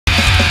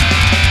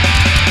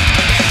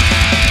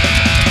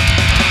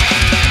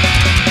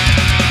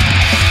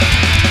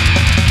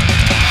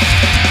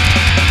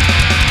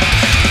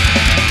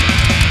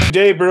Good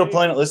day, Brittle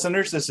Planet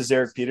listeners. This is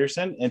Eric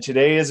Peterson, and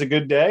today is a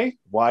good day.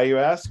 Why, you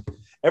ask?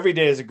 Every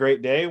day is a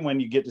great day when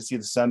you get to see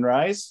the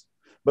sunrise.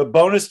 But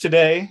bonus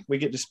today, we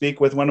get to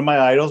speak with one of my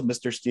idols,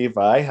 Mr. Steve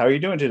Vai. How are you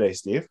doing today,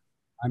 Steve?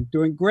 I'm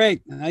doing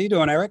great. How you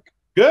doing, Eric?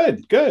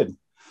 Good, good.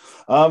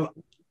 I'm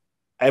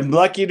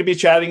lucky to be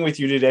chatting with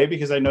you today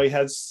because I know you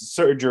had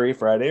surgery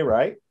Friday,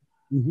 right?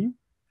 Mm-hmm.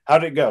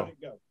 How'd it go?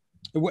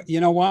 You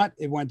know what?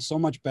 It went so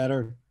much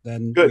better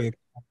than Good. we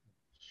expected.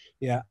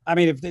 Yeah. I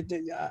mean,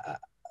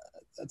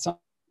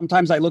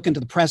 sometimes I look into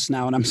the press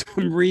now and I'm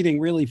reading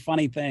really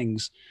funny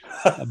things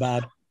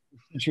about the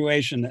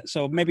situation.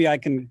 So maybe I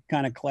can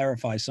kind of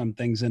clarify some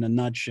things in a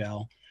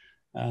nutshell.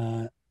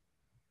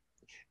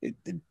 It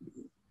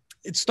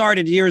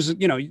started years,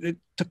 it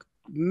took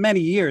many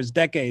years,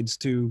 decades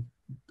to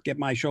get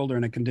my shoulder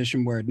in a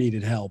condition where it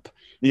needed help.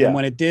 Yeah. And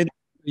when it did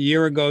a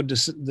year ago,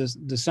 this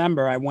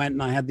December, I went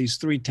and I had these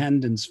 3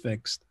 tendons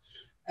fixed.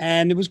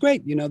 And it was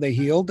great. They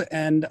healed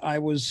and I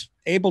was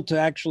able to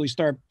actually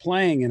start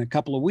playing in a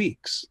couple of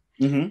weeks.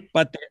 Mm-hmm.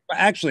 But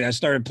actually, I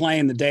started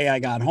playing the day I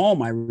got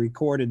home. I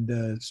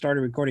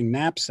started recording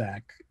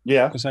Knapsack.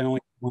 Yeah. Because I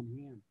only had one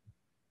hand.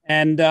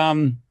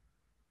 And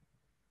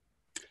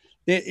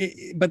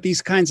but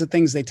these kinds of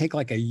things, they take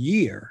like a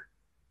year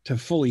to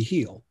fully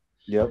heal.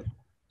 Yep.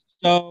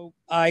 So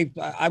I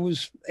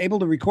was able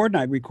to record,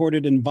 and I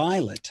recorded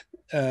Inviolate.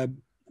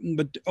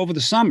 But over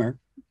the summer,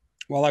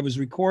 while I was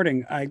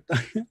recording,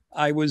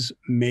 I was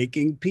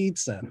making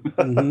pizza.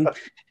 Mm-hmm.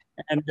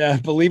 And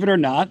believe it or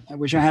not, I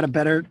wish I had a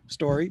better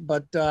story,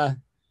 but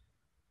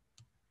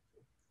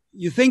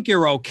you think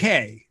you're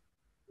okay,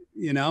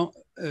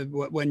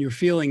 when you're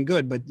feeling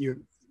good, but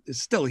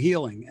it's still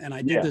healing. And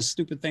I did this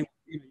stupid thing.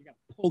 You got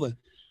to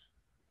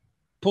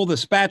pull the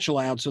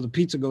spatula out so the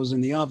pizza goes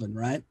in the oven,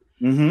 right?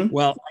 Mm-hmm.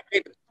 Well, I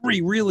gave it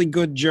 3 really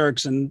good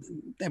jerks, and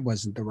that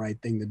wasn't the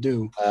right thing to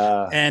do.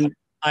 And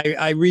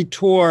I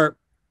retore.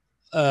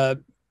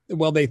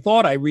 Well, they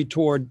thought I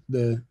retoured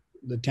the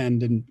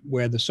tendon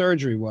where the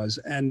surgery was.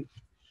 And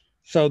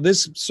so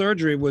this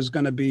surgery was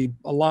going to be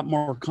a lot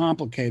more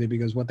complicated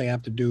because what they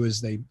have to do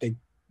is they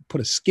put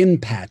a skin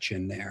patch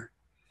in there.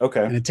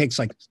 Okay. And it takes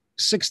like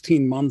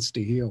 16 months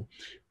to heal.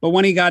 But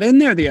when he got in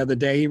there the other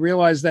day, he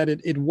realized that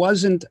it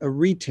wasn't a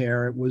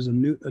re-tear, it was a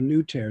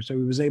new tear. So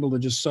he was able to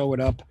just sew it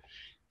up.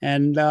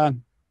 And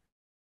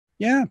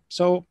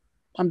so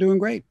I'm doing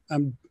great.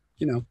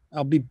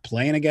 I'll be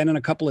playing again in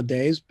a couple of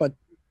days, but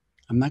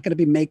I'm not going to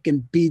be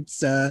making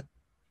pizza.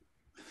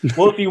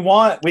 Well, if you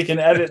want, we can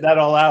edit that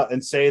all out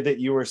and say that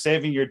you were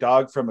saving your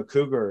dog from a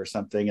cougar or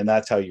something, and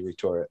that's how you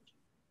retore it.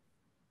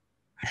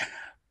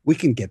 We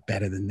can get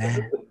better than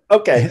that.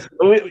 Okay.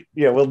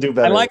 We'll do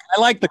better. I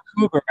like the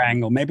cougar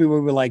angle. Maybe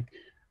we were like,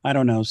 I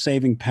don't know,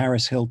 saving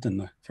Paris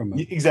Hilton from a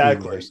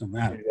cougar or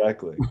something.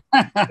 Exactly.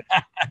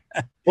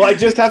 Well, I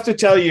just have to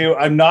tell you,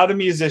 I'm not a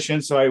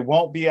musician, so I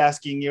won't be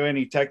asking you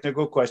any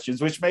technical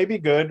questions, which may be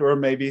good or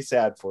may be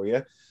sad for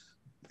you,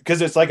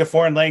 because it's like a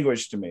foreign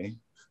language to me.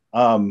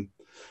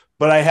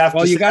 But I have to.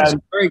 Well, you got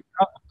some very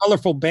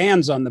colorful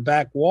bands on the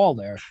back wall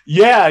there.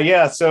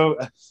 Yeah. So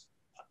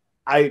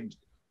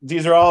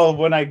these are all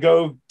when I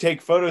go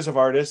take photos of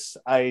artists.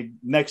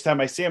 Next time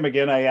I see them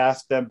again, I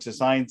ask them to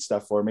sign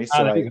stuff for me.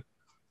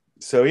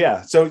 So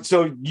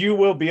you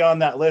will be on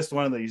that list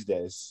one of these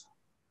days.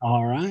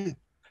 All right.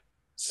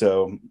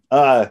 So,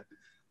 but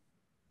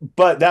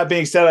that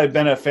being said, I've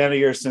been a fan of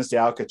yours since the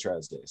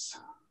Alcatrazz days.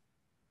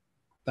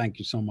 Thank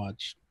you so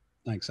much.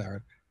 Thanks,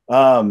 Eric.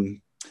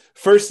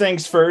 First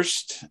things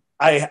first,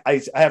 I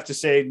have to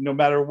say, no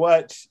matter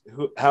what,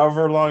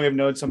 however long I've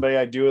known somebody,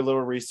 I do a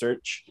little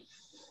research.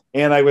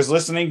 And I was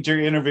listening to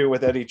your interview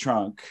with Eddie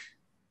Trunk,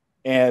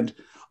 and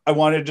I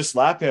wanted to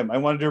slap him. I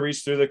wanted to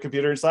reach through the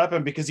computer and slap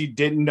him because he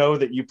didn't know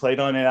that you played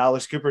on an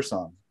Alice Cooper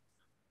song.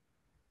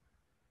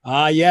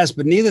 Yes,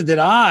 but neither did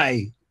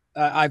I.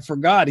 I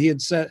forgot. He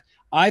had said,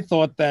 I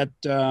thought that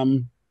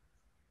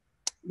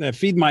that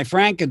Feed My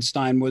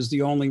Frankenstein was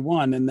the only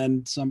one. And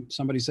then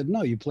somebody said,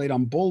 no, you played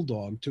on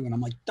Bulldog too. And I'm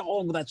like,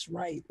 oh, that's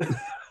right.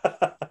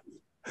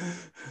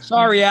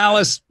 Sorry,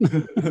 Alice.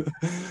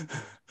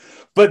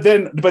 But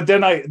then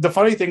the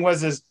funny thing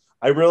is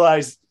I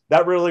realized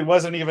that really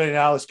wasn't even an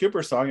Alice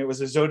Cooper song. It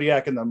was a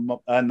Zodiac and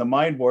the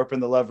Mind Warp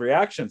and the Love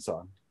Reaction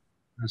song.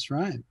 That's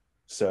right.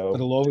 So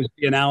it'll always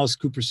be an Alice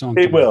Cooper song.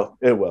 It will.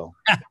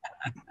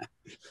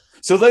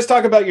 So let's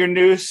talk about your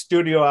new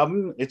studio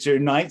album. It's your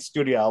 9th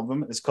studio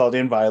album. It's called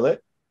Inviolate.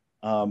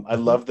 I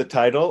love the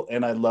title,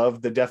 and I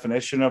love the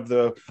definition of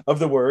the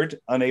word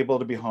unable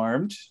to be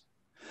harmed.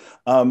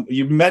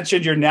 You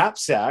mentioned your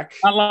knapsack.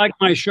 I like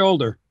my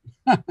shoulder.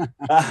 You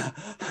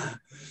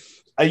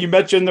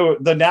mentioned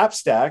the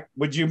knapsack.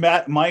 Would you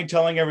mind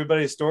telling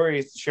everybody a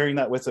story, sharing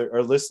that with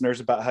our listeners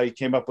about how you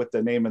came up with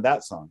the name of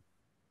that song?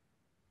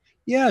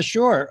 Yeah,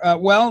 sure.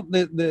 Well,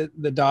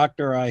 the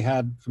doctor I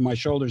had for my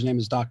shoulder's name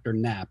is Dr.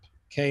 Knapp,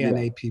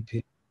 Knapp.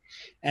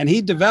 And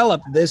he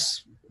developed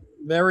this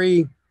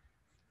very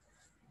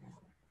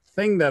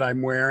thing that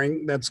I'm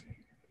wearing that's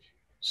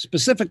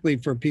specifically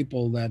for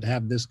people that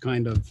have this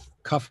kind of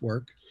cuff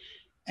work.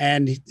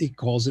 and he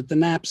calls it the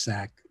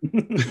knapsack.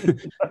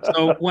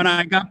 So when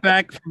I got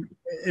back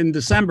in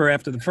December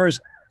after the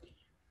first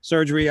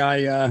surgery,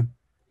 I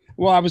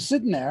was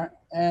sitting there,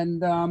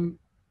 and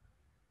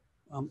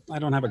I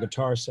don't have a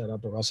guitar set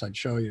up, or else I'd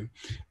show you.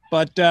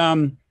 But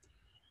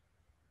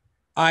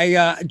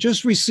I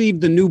just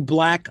received the new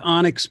black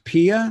Onyx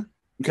Pia,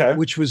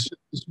 which was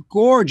a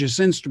gorgeous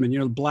instrument, you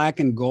know, black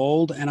and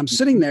gold. And I'm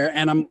sitting there,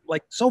 and I'm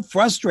like so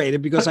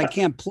frustrated because I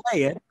can't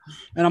play it.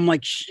 And I'm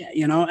like,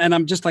 you know, and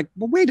I'm just like,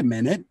 well, wait a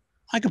minute,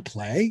 I could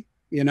play.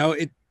 You know,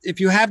 if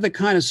you have the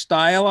kind of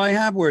style I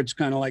have, where it's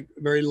kind of like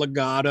very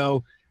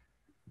legato,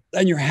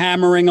 and you're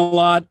hammering a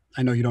lot.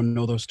 I know you don't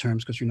know those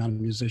terms because you're not a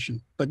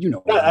musician, but you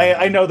know.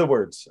 I know the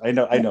words. I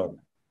know.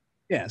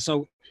 Yeah,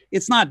 so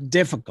it's not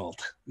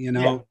difficult, you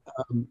know.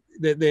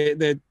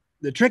 Yeah.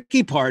 The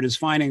tricky part is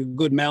finding a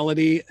good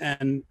melody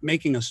and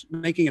making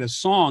it a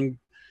song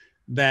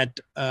that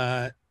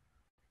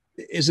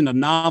isn't a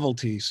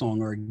novelty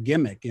song or a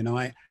gimmick. You know,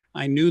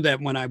 I knew that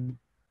when I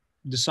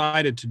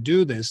decided to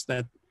do this,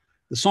 that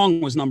the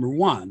song was number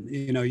one.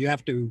 You know, you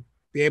have to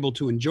be able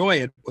to enjoy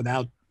it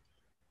without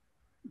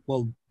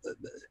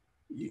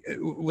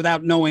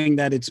knowing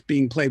that it's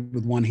being played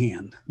with one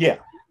hand. Yeah.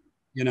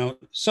 You know,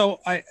 so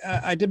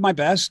I did my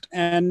best,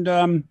 and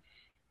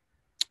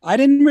I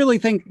didn't really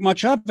think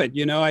much of it.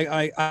 You know,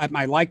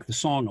 I like the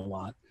song a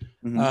lot,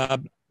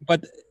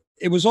 but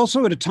it was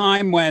also at a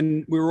time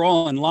when we were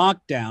all in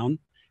lockdown,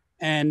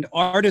 and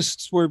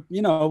artists were,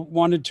 you know,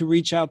 wanted to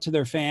reach out to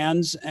their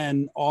fans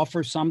and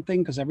offer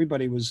something, because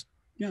everybody was,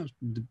 you know,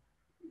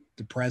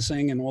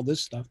 depressing and all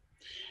this stuff.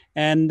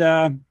 And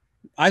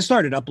I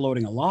started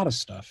uploading a lot of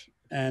stuff,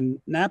 and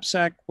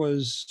Knapsack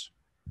was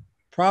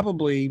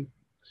probably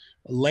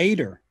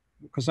later,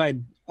 because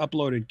I'd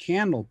uploaded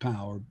Candle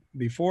Power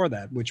before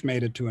that, which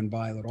made it to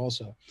Inviolate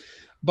also.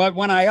 But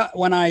when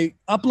I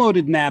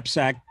uploaded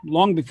Knapsack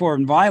long before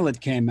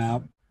Inviolate came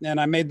out, and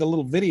I made the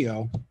little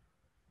video,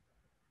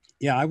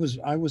 yeah, I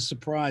was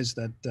surprised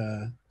at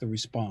the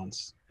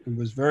response. It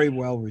was very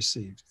well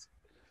received.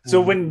 So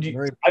when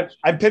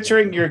I'm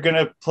picturing you're going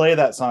to play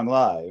that song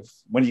live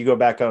when you go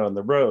back out on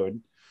the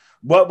road,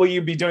 what will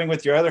you be doing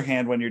with your other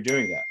hand when you're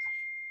doing that?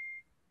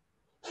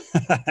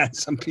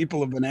 Some people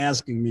have been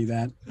asking me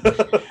that.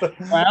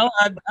 Well,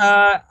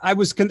 I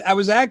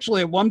was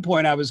actually, at one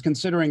point, I was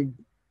considering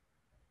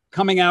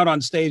coming out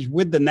on stage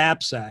with the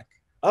knapsack.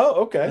 Oh,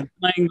 okay. And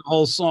playing the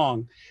whole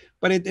song,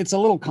 but it's a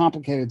little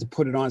complicated to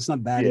put it on. It's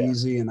not that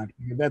easy, and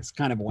that's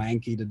kind of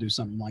wanky to do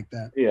something like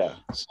that. Yeah.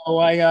 So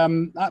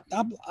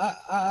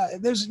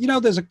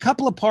there's a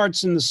couple of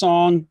parts in the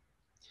song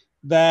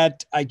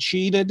that I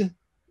cheated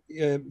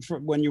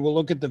when you will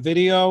look at the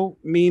video,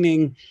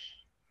 meaning.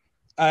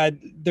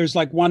 There's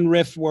like one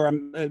riff where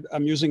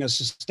I'm using a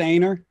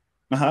sustainer,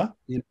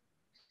 you know,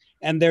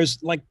 and there's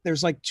like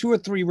 2 or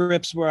 3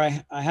 riffs where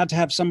I had to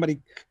have somebody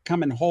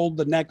come and hold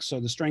the neck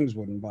so the strings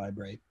wouldn't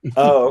vibrate.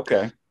 Oh,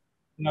 okay.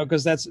 You know,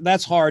 because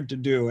that's hard to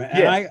do,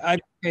 and I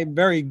became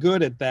very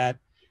good at that.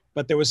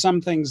 But there were some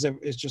things that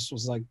it just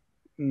was like,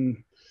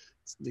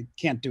 they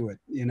can't do it,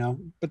 you know.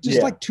 But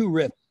just like 2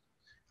 riffs.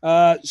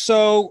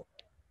 So.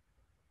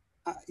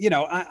 You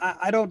know,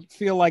 I don't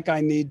feel like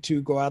I need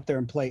to go out there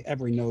and play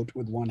every note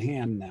with one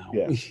hand now.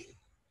 Yeah.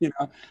 You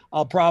know,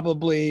 I'll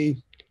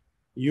probably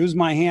use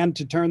my hand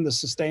to turn the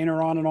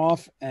sustainer on and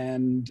off,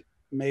 and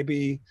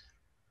maybe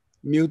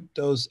mute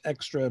those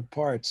extra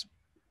parts.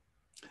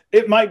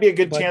 It might be a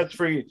good chance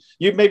for you.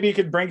 Maybe you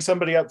could bring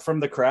somebody up from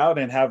the crowd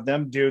and have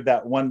them do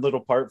that one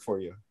little part for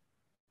you.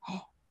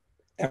 Oh,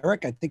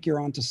 Eric, I think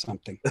you're onto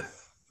something.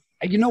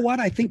 You know what?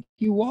 I think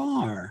you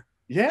are.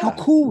 Yeah. How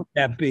cool would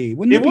that be?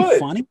 Wouldn't it be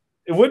funny?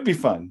 It would be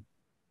fun.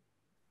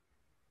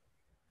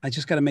 I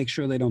just got to make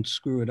sure they don't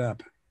screw it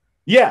up.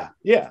 Yeah,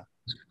 yeah.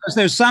 Because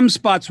there's some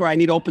spots where I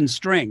need open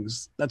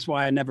strings. That's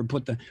why I never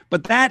put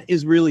but that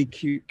is really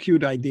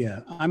cute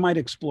idea. I might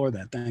explore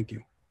that. Thank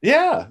you.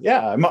 Yeah,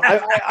 yeah.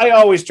 I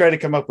always try to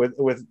come up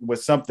with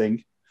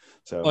something.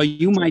 So. Oh,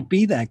 you might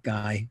be that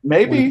guy.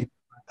 Maybe.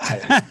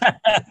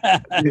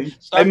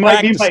 It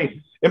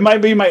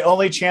might be my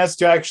only chance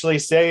to actually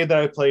say that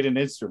I played an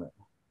instrument.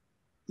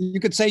 You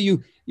could say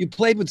you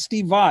played with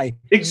Steve Vai.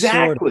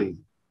 Exactly. Sort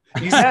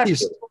of. Exactly.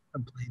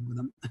 Played with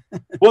him.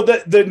 Well,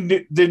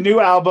 the new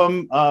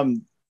album,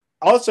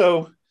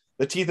 also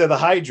The Teeth of the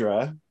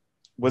Hydra,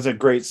 was a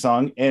great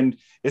song, and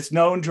it's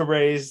known to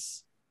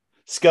raise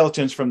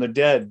skeletons from the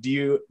dead.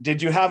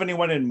 Did you have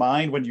anyone in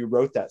mind when you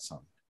wrote that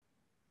song?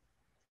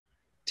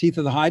 Teeth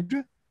of the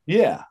Hydra?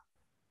 Yeah.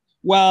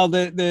 Well,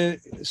 the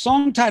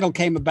song title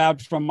came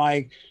about from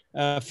my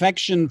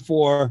affection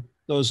for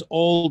those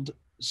old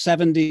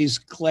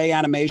 70s clay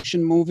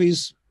animation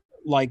movies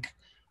like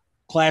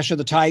Clash of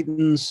the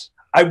Titans.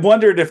 I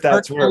wondered if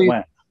that's where it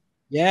went.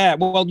 Yeah,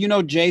 well, you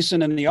know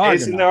Jason and the Argonauts.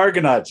 Jason and the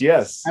Argonauts,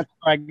 yes. That's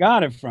where I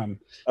got it from.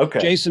 Okay.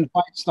 Jason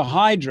fights the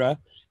Hydra,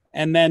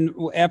 and then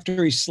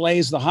after he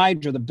slays the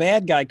Hydra, the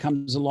bad guy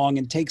comes along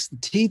and takes the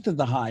teeth of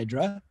the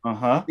Hydra.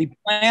 He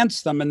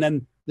plants them, and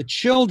then the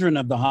children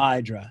of the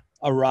Hydra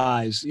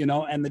arise, you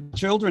know, and the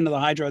children of the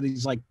Hydra are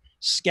these like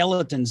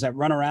skeletons that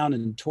run around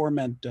and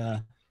torment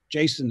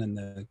Jason and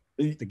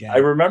the gang. I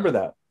remember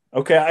that.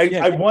 Okay,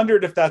 I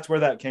wondered if that's where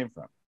that came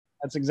from.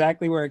 That's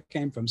exactly where it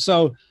came from.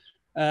 So,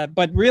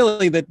 but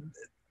really, the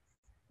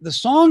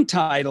song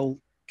title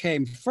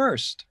came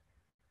first.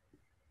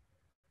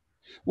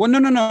 Well,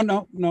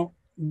 no.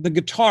 The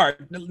guitar,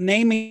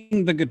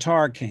 naming the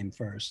guitar came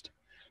first.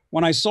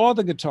 When I saw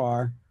the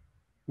guitar,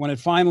 when it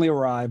finally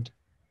arrived,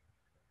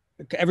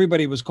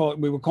 everybody was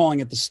we were calling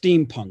it the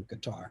steampunk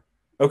guitar.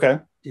 Okay.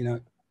 You know,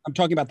 I'm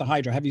talking about the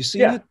Hydra. Have you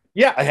seen it?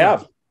 Yeah, I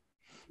have.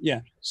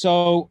 Yeah.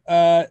 So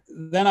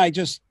then I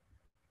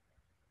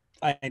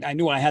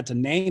knew I had to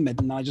name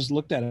it, and I just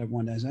looked at it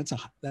one day.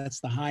 That's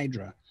the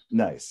Hydra.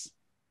 Nice.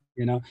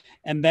 You know,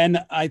 and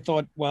then I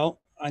thought,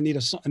 well, I need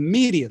a song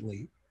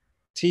immediately.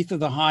 Teeth of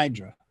the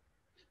Hydra.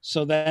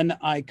 So then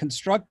I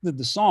constructed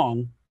the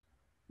song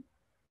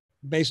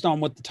based on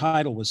what the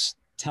title was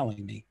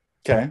telling me.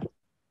 Okay.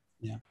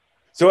 Yeah.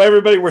 So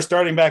everybody, we're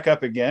starting back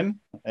up again,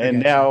 and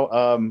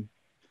now,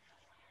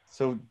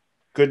 so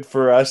good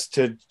for us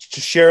to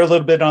share a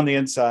little bit on the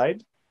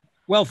inside.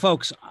 Well,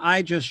 folks,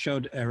 I just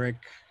showed Eric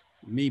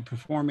me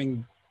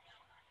performing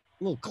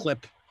a little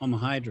clip on the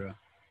Hydra.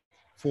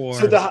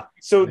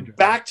 So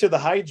back to the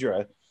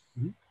Hydra.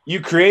 Mm-hmm.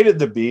 You created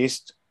the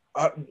beast.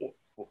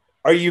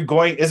 Are you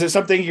going? Is it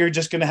something you're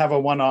just going to have a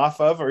one-off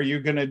of, or are you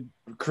going to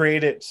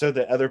create it so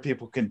that other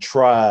people can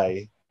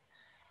try?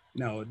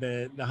 No,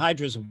 the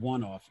Hydra is a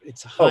one-off.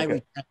 It's a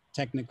highly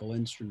technical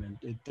instrument.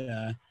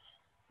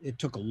 It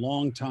took a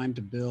long time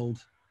to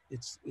build.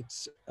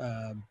 It's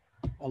a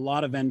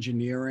lot of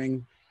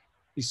engineering.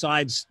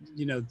 Besides,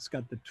 you know, it's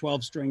got the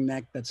 12-string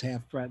neck that's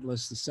half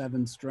fretless, the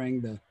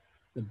 7-string,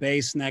 the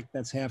bass neck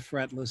that's half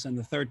fretless, and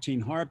the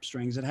 13 harp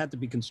strings. It had to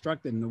be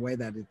constructed in a way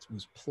that it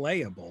was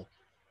playable,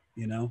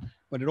 you know.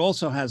 But it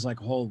also has like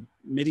a whole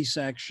MIDI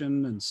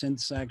section and synth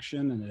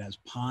section, and it has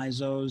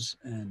piezos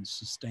and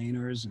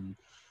sustainers and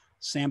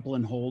sample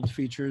and hold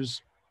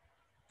features.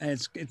 And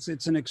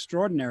it's an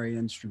extraordinary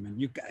instrument.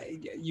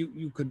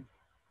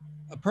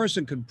 A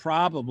person could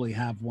probably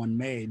have one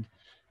made,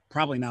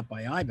 probably not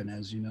by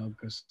Ibanez, you know,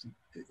 because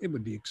it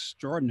would be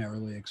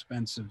extraordinarily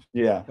expensive.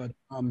 Yeah. But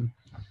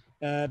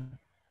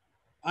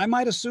I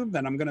might assume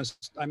that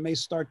I may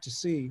start to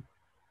see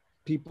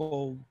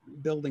people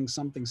building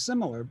something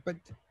similar, but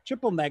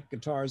triple neck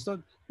guitars,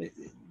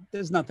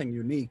 there's nothing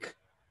unique,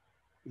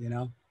 you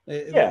know.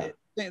 Yeah.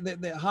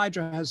 The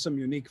Hydra has some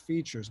unique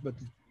features, but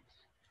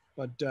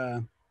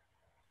the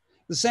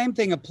same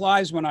thing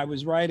applies when I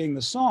was writing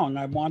the song.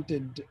 I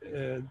wanted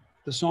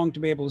the song to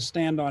be able to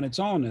stand on its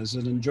own as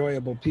an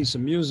enjoyable piece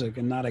of music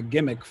and not a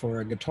gimmick for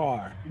a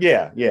guitar.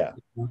 Yeah.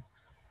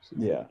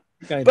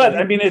 Okay, but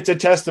I mean, it's a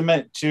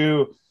testament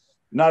to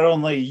not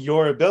only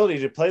your ability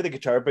to play the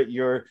guitar, but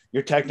your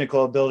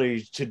technical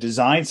ability to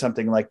design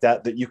something like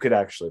that you could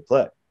actually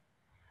play.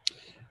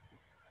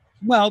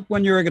 Well,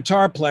 when you're a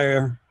guitar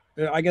player,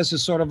 I guess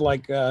it's sort of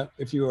like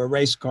if you were a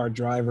race car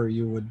driver,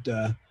 you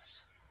would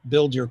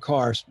build your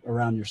car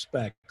around your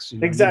specs. You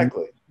know?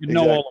 Exactly. You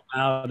know all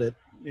about it.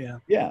 Yeah.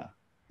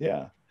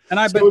 And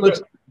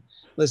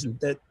listen,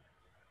 that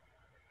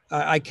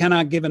I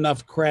cannot give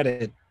enough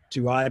credit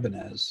to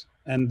Ibanez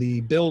and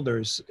the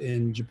builders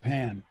in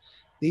Japan.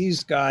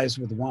 These guys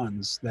were the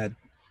ones that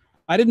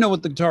I didn't know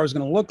what the guitar was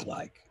going to look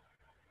like.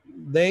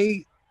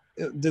 They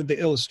did the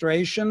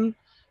illustration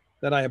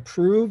that I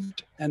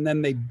approved, and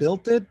then they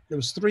built it. There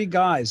was 3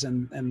 guys,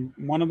 and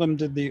one of them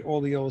did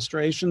all the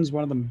illustrations,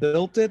 one of them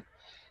built it,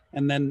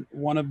 and then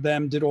one of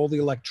them did all the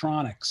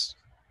electronics.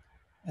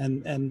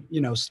 And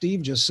you know,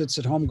 Steve just sits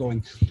at home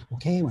going,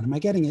 okay, when am I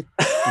getting it?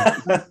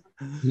 I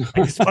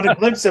just want a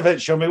glimpse of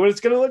it. Show me what it's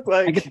going to look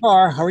like. My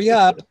guitar, hurry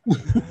up.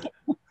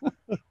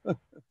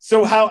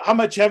 So how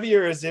much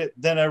heavier is it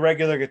than a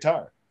regular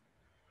guitar?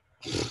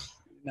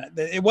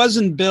 It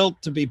wasn't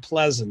built to be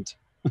pleasant.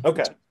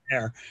 Okay.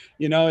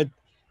 You know,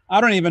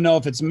 I don't even know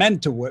if it's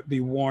meant to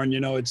be worn. You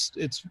know, it's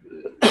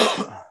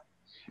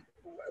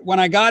when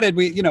I got it,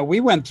 we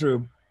went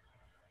through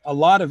a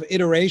lot of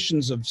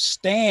iterations of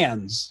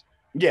stands.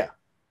 Yeah.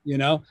 You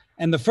know,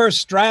 and the first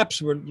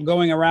straps were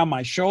going around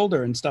my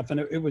shoulder and stuff, and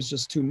it was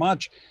just too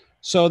much.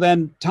 So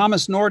then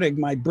Thomas Nordig,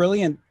 my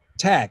brilliant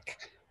tech,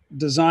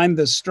 designed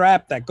this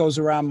strap that goes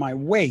around my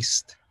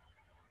waist.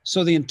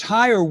 So the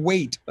entire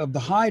weight of the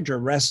Hydra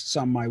rests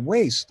on my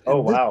waist.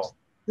 Oh, wow.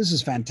 This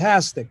is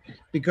fantastic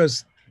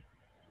because,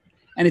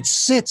 and it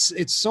sits,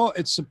 it's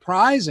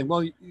surprising.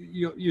 Well,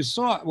 you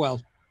saw,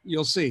 well,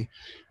 you'll see,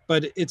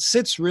 but it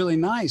sits really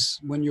nice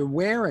when you're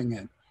wearing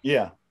it.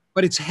 Yeah.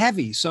 But it's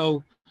heavy.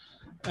 So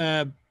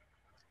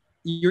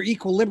your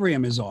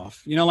equilibrium is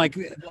off. You know, like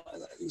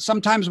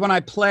sometimes when I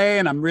play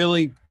and I'm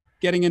really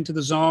getting into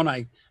the zone,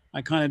 I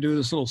kind of do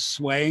this little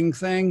swaying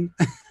thing.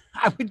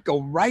 I would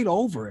go right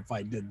over if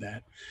I did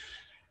that.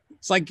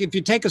 It's like if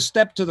you take a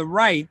step to the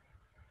right,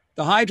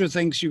 the Hydra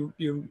thinks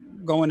you're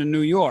going to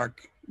New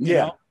York. You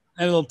know?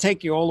 And it'll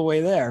take you all the way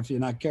there if you're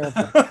not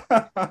careful.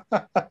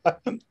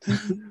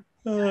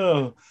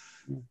 Oh.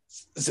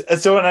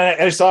 So when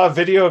I saw a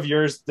video of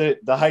yours, the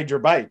Hydra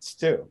bites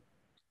too.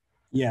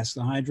 Yes,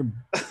 the Hydra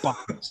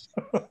box.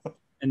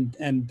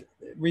 and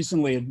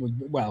recently it was,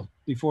 well,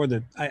 before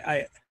the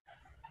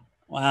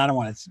well, I don't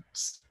want to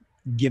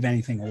give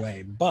anything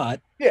away,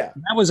 but yeah,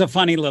 that was a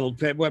funny little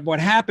bit. What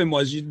happened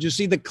was, you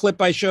see the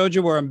clip I showed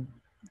you where I'm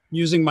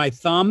using my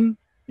thumb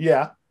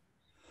yeah,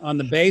 on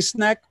the bass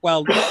neck?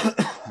 Well,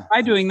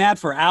 try doing that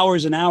for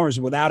hours and hours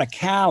without a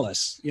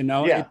callus,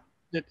 yeah.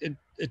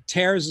 it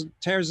tears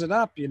it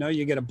up,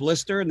 you get a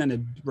blister and then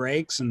it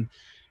breaks. And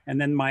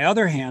then my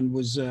other hand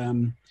was,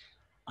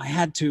 I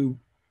had to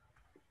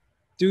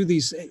do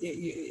these,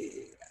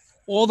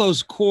 all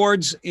those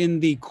chords in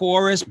the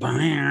chorus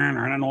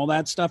and all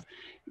that stuff.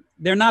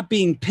 They're not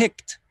being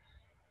picked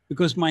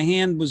because my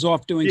hand was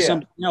off doing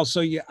something else.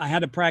 So I had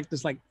to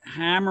practice like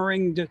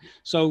hammering.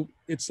 So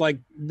it's like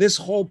this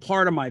whole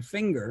part of my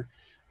finger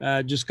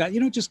just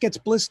gets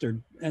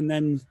blistered. And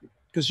then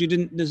because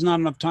there's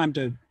not enough time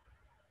to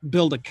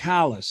build a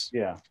callus.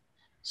 Yeah.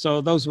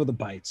 So those were the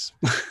bites.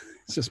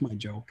 It's just my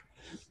joke.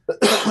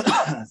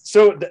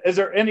 So is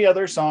there any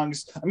other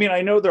songs? I mean,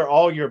 I know they're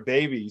all your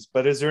babies,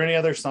 but is there any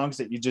other songs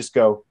that you just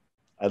go,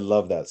 I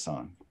love that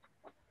song?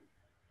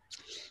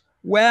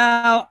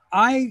 Well,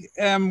 I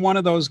am one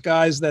of those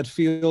guys that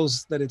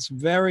feels that it's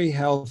very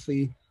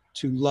healthy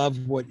to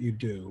love what you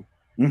do.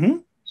 Mm-hmm.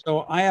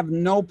 So I have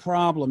no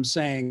problem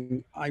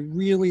saying, I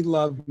really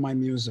love my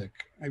music.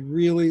 I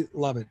really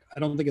love it.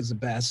 I don't think it's the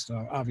best,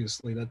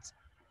 obviously,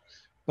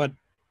 but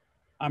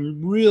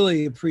I'm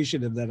really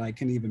appreciative that I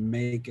can even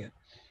make it.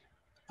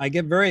 I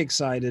get very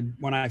excited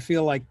when I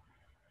feel like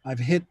I've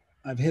hit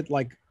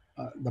like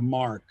the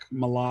mark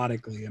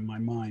melodically in my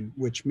mind,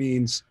 which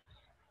means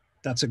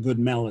that's a good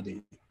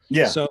melody.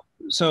 Yeah.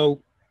 So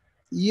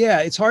yeah,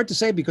 it's hard to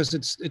say because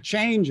it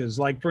changes.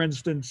 Like, for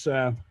instance,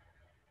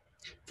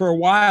 for a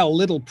while,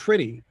 Little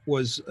Pretty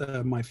was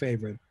my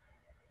favorite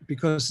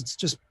because it's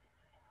just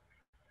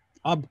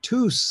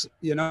obtuse,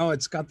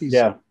 it's got these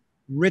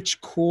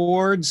rich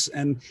chords,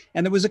 and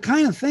it was a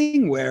kind of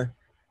thing where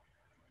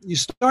you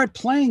start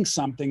playing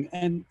something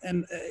and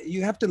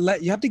you have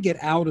to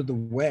get out of the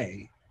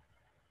way,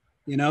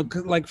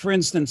 like, for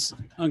instance,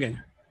 okay.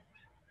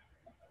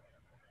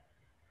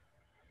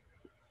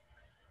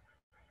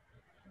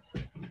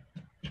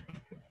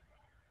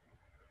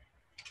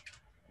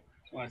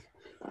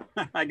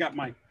 I got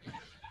my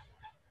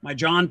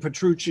John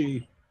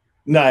Petrucci.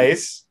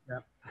 Nice. Yeah.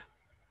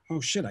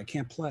 Oh shit, I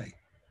can't play.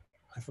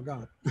 I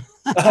forgot.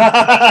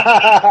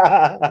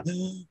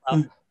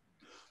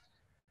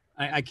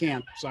 I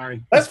can't.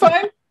 Sorry. That's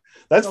fine.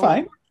 That's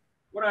fine.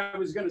 What I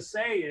was going to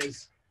say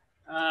is,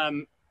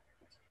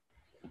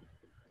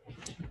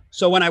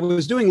 so when I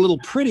was doing Little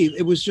Pretty,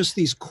 it was just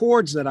these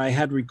chords that I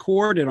had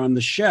recorded on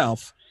the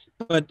shelf,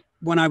 but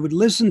when I would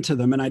listen to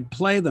them and I'd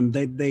play them,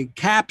 they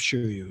capture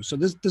you. So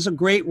this is a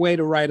great way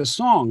to write a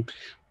song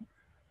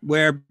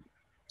where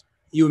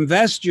you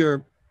invest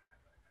your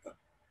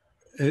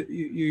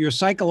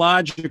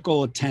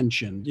psychological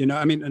attention,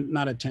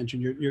 not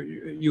attention.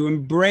 You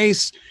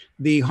embrace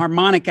the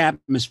harmonic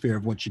atmosphere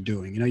of what you're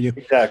doing.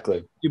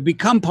 Exactly. You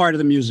become part of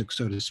the music,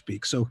 so to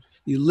speak. So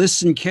you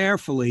listen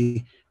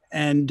carefully.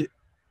 And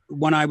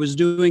when I was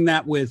doing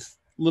that with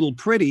Little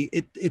Pretty,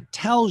 it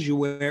tells you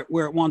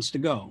where it wants to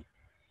go.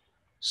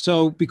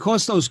 So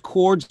because those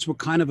chords were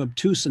kind of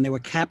obtuse and they were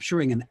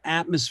capturing an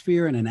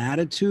atmosphere and an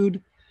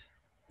attitude,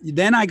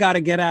 then I got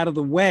to get out of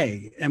the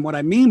way. And what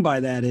I mean by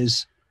that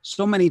is,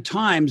 so many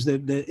times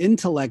the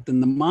intellect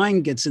and the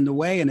mind gets in the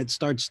way and it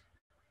starts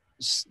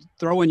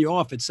throwing you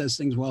off. It says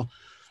things, well,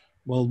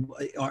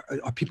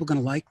 are people going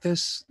to like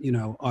this?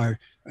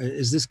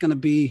 Is this going to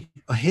be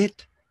a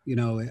hit?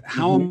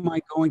 How am I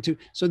going to?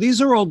 So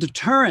these are all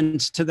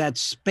deterrents to that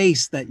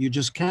space that you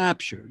just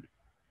captured.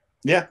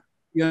 Yeah.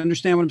 You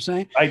understand what I'm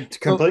saying? I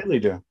completely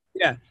do.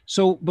 Yeah.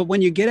 So, but when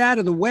you get out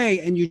of the way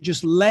and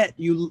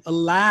you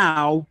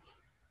allow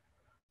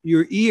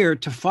your ear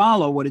to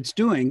follow what it's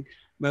doing,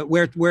 but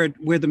where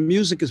the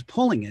music is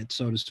pulling it,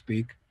 so to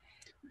speak,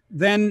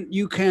 then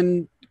you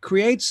can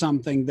create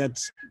something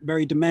that's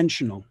very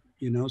dimensional,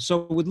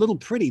 So with Little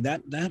Pretty,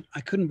 that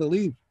I couldn't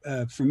believe,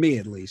 for me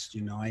at least,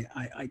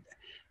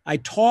 I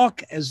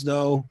talk as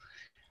though,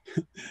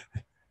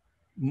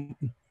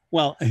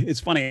 well,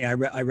 it's funny. I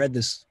read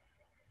this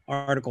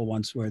article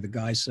once where the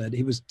guy said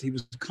he was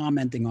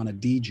commenting on a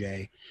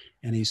DJ,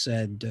 and he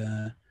said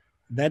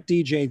that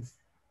DJ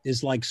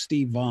is like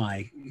Steve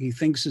Vai. He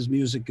thinks his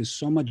music is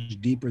so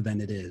much deeper than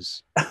it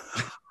is.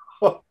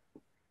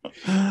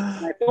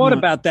 I thought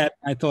about that.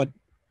 I thought,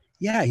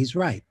 yeah, he's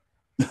right.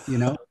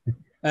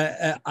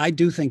 I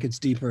do think it's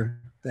deeper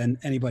than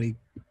anybody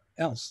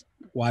else.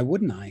 Why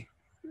wouldn't I?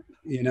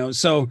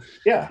 So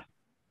yeah.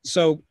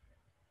 So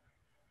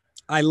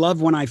I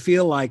love when I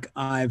feel like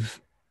I've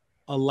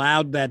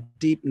allowed that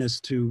deepness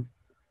to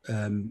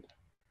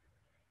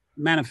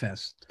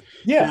manifest.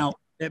 Yeah. Now,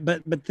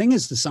 but thing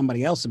is, to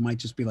somebody else, it might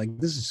just be like,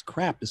 this is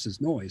crap, this is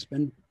noise.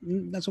 And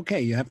that's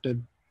okay. You have to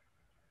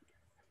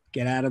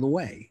get out of the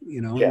way,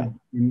 Yeah.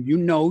 And you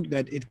know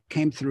that it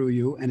came through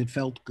you and it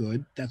felt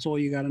good. That's all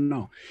you got to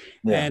know.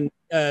 Yeah.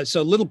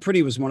 So Little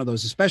Pretty was one of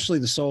those, especially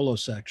the solo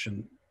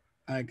section.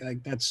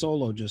 That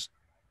solo just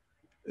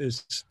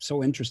is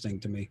so interesting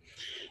to me.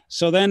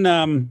 So then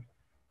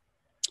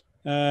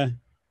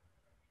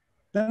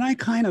I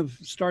kind of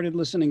started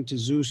listening to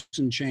Zeus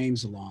and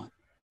Chains a lot,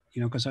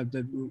 because a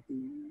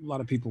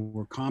lot of people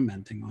were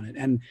commenting on it.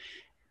 And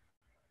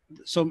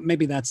so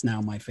maybe that's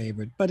now my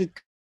favorite, but it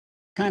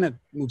kind of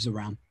moves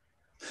around.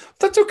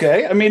 That's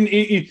okay. I mean,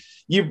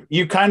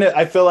 you kind of,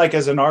 I feel like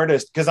as an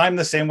artist, because I'm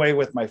the same way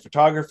with my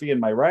photography and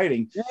my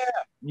writing. Yeah.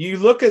 You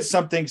look at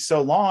something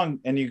so long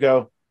and you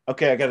go,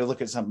 okay, I got to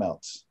look at something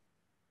else.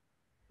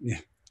 Yeah.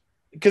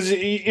 Because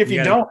if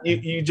you don't,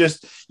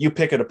 you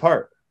pick it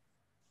apart.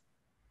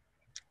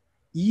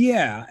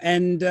 Yeah.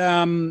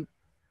 And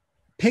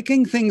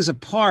picking things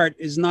apart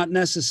is not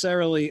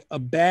necessarily a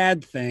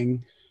bad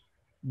thing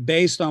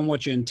based on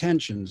what your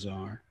intentions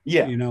are.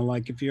 Yeah.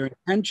 Like if your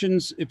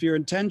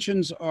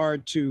intentions are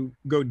to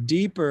go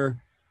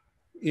deeper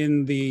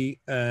in the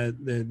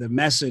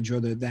message or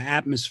the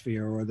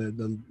atmosphere or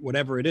the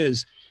whatever it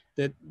is,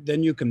 that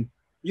then you can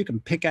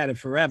pick at it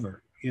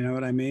forever. You know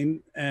what I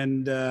mean?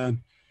 And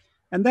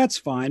that's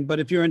fine. But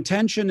if your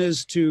intention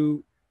is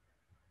to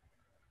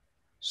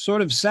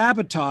sort of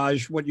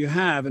sabotage what you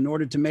have in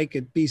order to make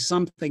it be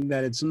something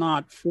that it's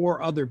not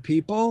for other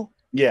people,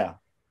 yeah,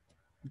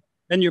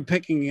 then you're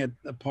picking it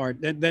apart.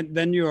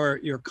 Then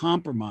you're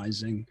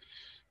compromising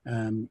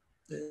the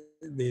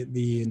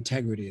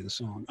integrity of the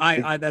song.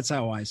 I that's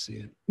how I see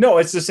it. No,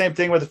 it's the same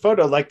thing with the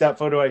photo. Like that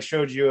photo I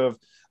showed you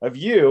of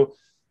you.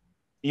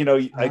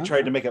 I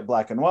tried to make it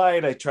black and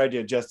white. I tried to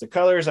adjust the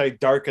colors. I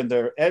darkened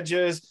the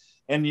edges.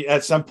 And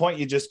at some point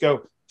you just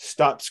go,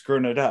 stop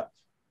screwing it up.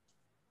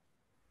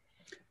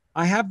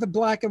 I have the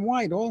black and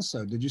white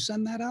also. Did you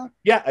send that out?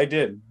 Yeah, I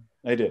did.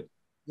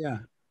 Yeah,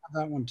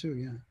 that one too.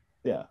 Yeah.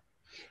 Yeah.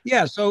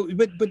 Yeah. So,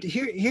 but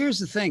here's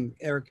the thing,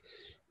 Eric,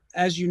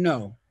 as you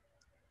know,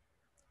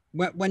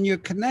 when you're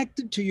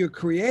connected to your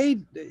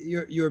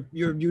your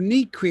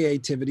unique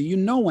creativity, you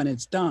know when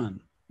it's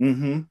done.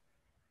 Mm-hmm.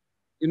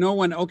 You know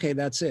when, okay,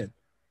 that's it.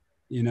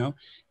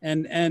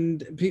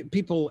 And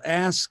people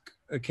ask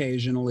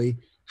occasionally,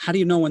 how do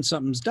you know when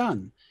something's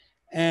done?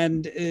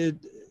 And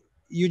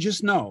you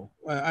just know.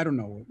 I don't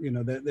know.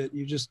 That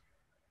you just,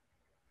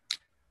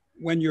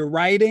 when you're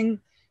writing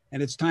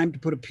and it's time to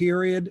put a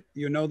period,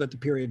 you know that the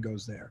period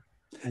goes there.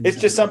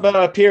 It's just something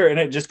up here and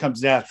it just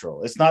comes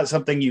natural. It's not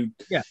something you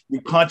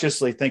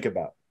consciously think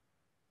about.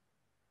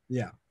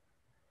 Yeah.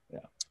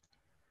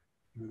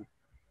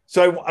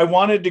 So I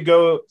wanted to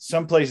go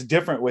someplace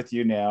different with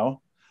you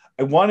now.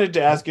 I wanted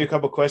to ask you a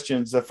couple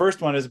questions. The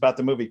first one is about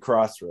the movie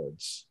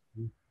Crossroads.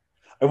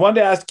 I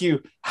wanted to ask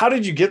you, how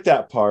did you get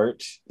that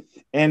part?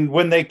 And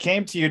when they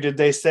came to you, did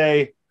they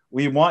say,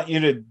 we want you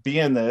to be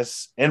in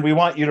this and we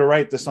want you to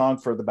write the song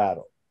for the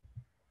battle?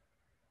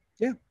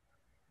 Yeah.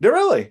 They're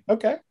really?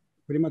 Okay.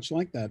 Pretty much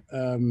like that.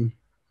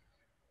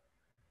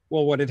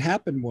 Well, what had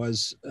happened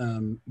was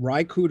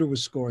Ry Cooder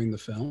was scoring the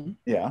film.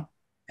 Yeah.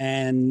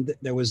 And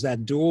there was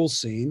that duel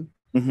scene.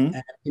 Mm-hmm.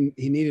 And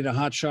he needed a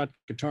hotshot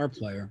guitar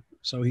player.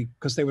 So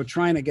because they were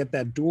trying to get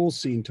that duel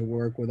scene to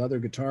work with other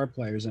guitar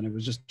players, and it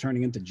was just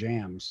turning into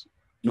jams.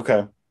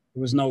 Okay.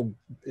 There was no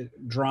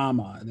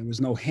drama. There was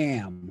no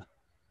ham.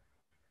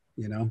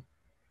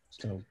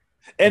 So.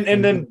 And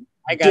then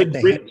I got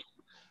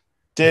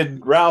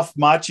did Ralph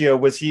Macchio,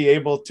 was he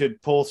able to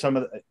pull some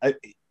of the,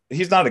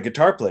 he's not a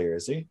guitar player,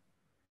 is he?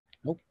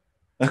 Nope.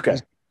 Okay.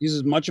 He's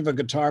as much of a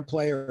guitar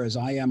player as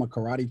I am a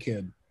Karate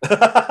Kid.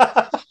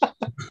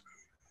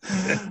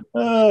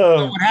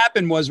 So what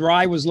happened was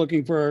Ry was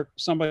looking for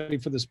somebody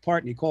for this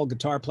part, and he called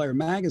Guitar Player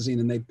magazine.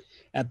 And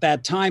at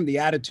that time, the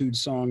Attitude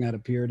song had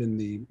appeared in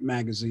the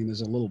magazine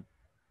as a little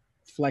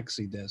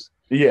flexi disc.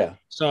 Yeah.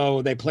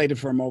 So they played it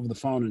for him over the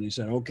phone, and he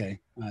said, "Okay,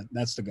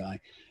 that's the guy."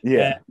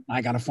 Yeah. And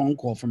I got a phone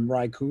call from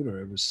Ry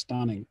Cooder. It was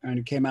stunning, and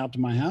he came out to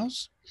my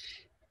house,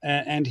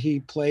 and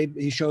he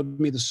showed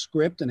me the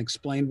script and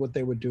explained what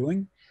they were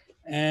doing,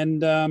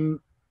 and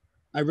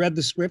I read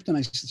the script and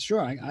I said,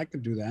 sure, I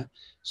could do that.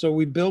 So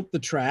we built the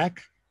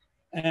track,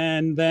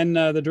 and then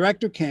the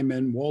director came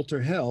in, Walter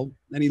Hill,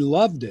 and he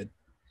loved it.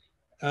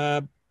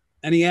 And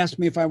he asked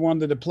me if I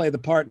wanted to play the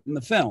part in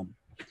the film.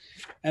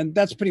 And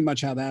that's pretty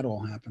much how that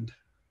all happened.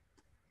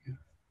 Yeah.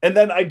 And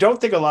then I don't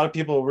think a lot of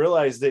people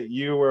realize that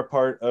you were a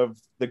part of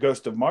the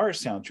Ghost of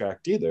Mars soundtrack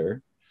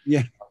either.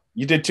 Yeah.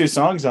 You did 2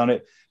 songs on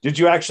it. Did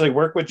you actually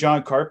work with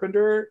John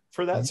Carpenter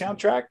for that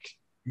soundtrack?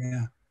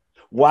 Yeah.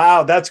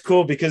 Wow, that's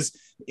cool, because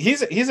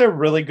he's a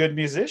really good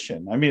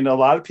musician. I mean, a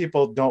lot of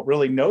people don't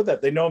really know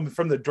that. They know him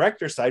from the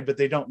director side, but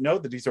they don't know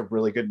that he's a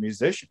really good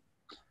musician.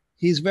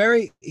 He's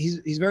very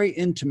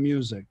into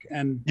music,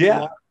 and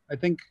yeah, I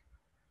think,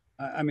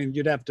 I mean,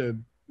 you'd have to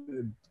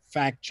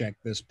fact check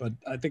this, but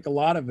I think a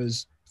lot of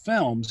his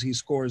films, he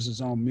scores his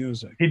own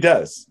music. He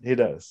does.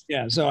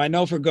 Yeah. So I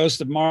know for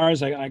Ghost of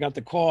Mars, I got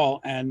the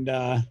call, and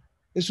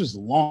this was a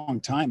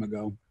long time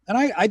ago, and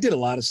I did a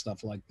lot of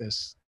stuff like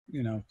this.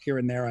 Here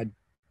and there, I'd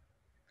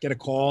get a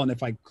call, and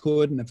if I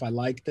could, and if I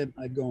liked it,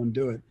 I'd go and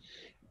do it.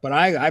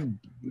 But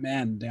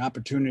man, the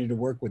opportunity to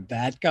work with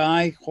that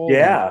guy, holy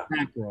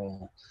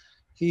mackerel,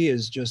 he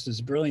is just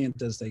as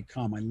brilliant as they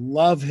come. I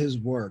love his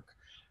work.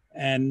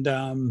 And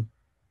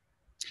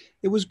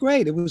it was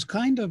great. It was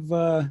kind of,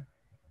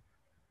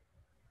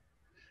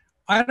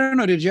 I don't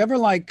know. Did you ever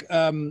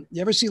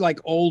you ever see like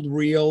old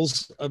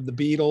reels of the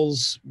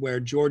Beatles where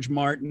George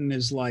Martin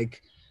is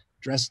like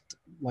dressed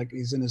like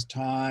he's in his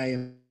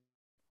tie?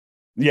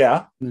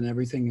 Yeah. And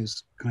everything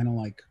is kind of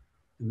like,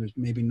 and there's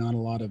maybe not a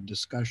lot of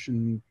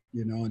discussion,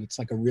 and it's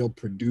like a real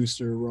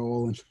producer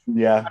role. And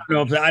yeah,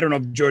 I don't know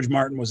if George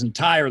Martin was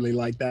entirely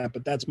like that,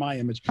 but that's my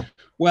image.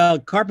 Well,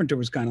 Carpenter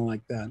was kind of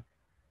like that.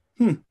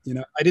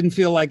 I didn't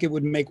feel like it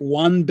would make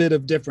one bit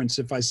of difference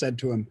if I said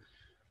to him,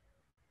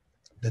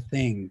 the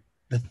thing,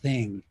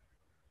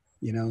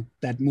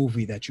 that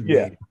movie that you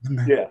made.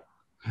 Remember?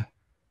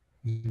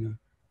 Yeah.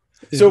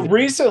 So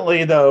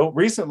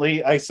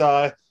recently I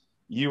saw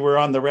you were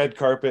on the red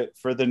carpet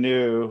for the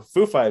new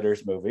Foo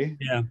Fighters movie.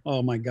 Yeah.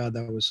 Oh my God,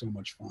 that was so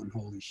much fun.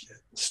 Holy shit.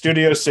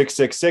 Studio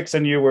 666,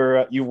 and you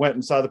went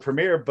and saw the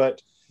premiere,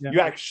 but you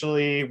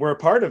actually were a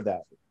part of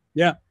that.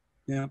 Yeah.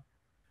 Yeah.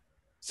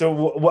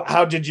 So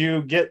how did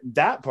you get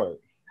that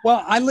part?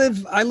 Well, I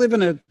live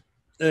in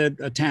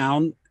a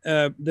town.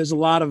 There's a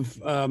lot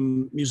of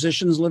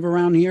musicians live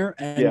around here,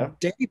 and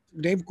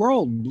Dave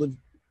Grohl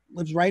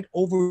lives right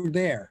over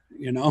there,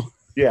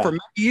 for many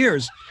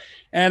years,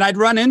 and I'd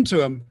run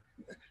into him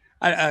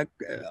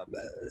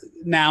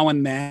now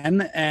and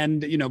then,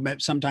 and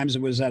sometimes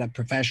it was at a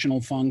professional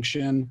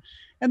function,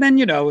 and then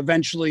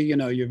eventually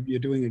you're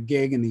doing a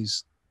gig and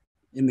he's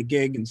in the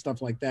gig and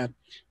stuff like that.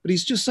 But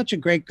he's just such a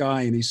great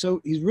guy, and he's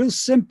real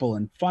simple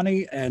and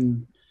funny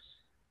and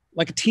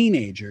like a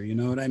teenager, you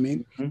know what I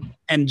mean? Mm-hmm.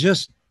 And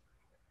just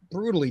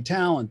brutally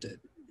talented,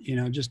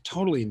 just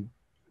totally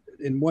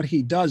in what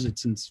he does.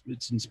 It's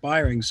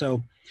inspiring.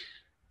 So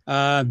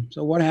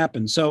what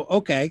happened? So,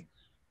 okay.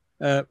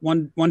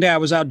 One day I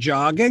was out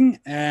jogging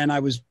and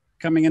I was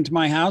coming into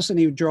my house, and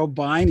he drove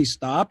by and he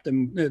stopped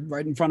and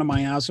right in front of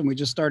my house, and we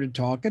just started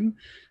talking,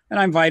 and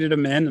I invited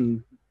him in,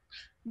 and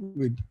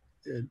we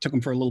took him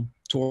for a little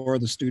tour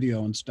of the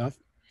studio and stuff.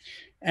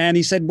 And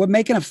he said, we're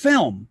making a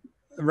film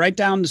right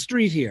down the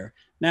street here.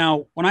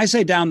 Now, when I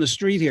say down the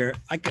street here,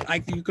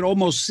 you could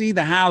almost see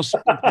the house.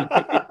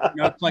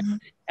 It's like,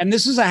 and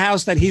this is a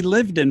house that he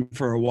lived in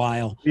for a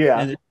while. Yeah.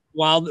 And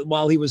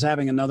while he was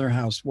having another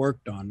house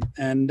worked on.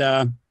 And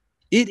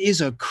it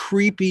is a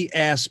creepy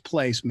ass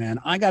place, man.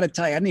 I got to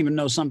tell you, I didn't even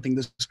know something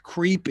this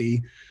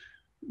creepy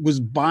was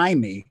by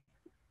me.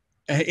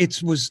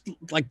 It was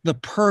like the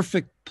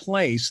perfect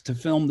place to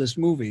film this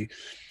movie.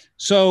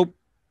 So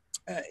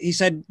he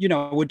said,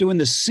 we're doing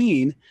this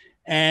scene,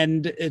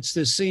 and it's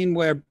this scene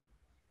where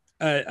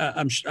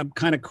I'm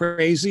kind of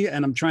crazy,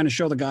 and I'm trying to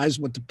show the guys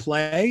what to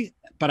play,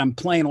 but I'm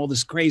playing all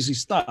this crazy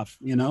stuff,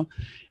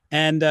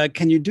 and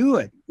can you do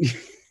it?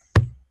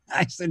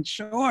 I said,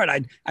 sure.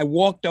 And I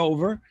walked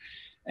over,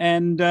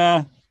 and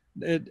one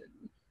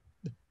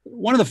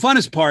of the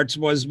funnest parts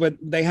was when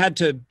they had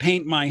to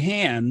paint my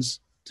hands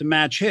to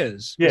match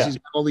his, because he's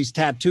got all these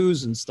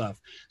tattoos and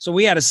stuff. So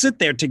we had to sit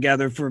there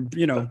together for,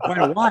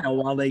 quite a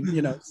while they,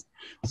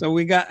 so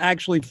we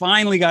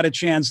finally got a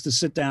chance to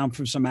sit down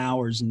for some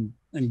hours and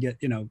get,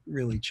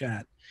 really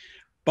chat.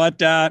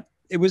 But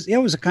it was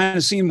a kind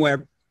of scene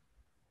where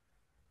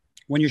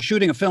when you're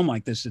shooting a film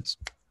like this, it's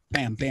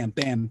bam, bam,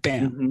 bam,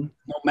 bam, mm-hmm.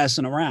 No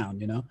messing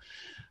around,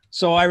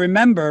 So I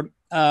remember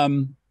I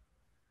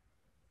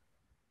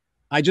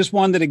just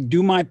wanted to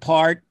do my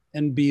part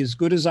and be as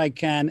good as I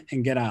can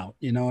and get out.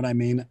 You know what I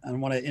mean? I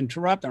don't want to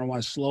interrupt. I don't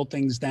want to slow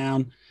things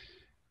down.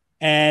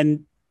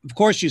 And of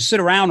course, you sit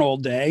around all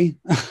day.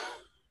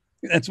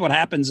 That's what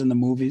happens in the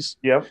movies.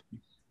 Yep.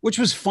 Which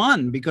was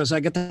fun because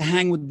I get to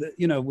hang with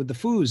the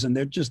Foos, and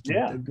they're just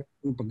a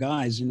group of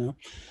guys,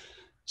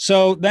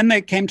 So then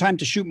it came time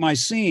to shoot my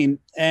scene.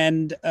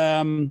 And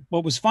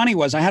what was funny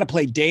was I had to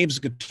play Dave's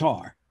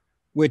guitar,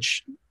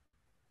 which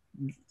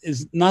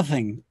is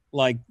nothing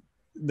like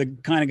the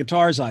kind of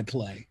guitars I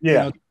play.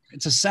 Yeah.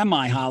 It's a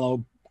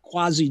semi-hollow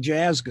quasi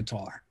jazz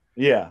guitar.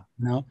 Yeah.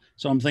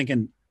 So I'm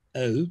thinking,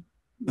 oh,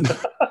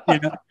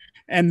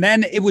 and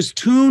then it was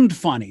tuned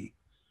funny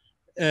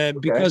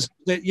because,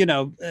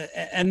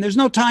 and there's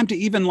no time to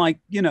even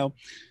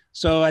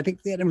so I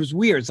think that it was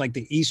weird. It's like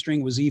the E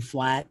string was E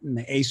flat and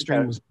the A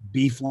string was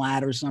B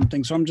flat or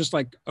something. So I'm just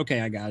like, okay,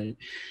 I got it.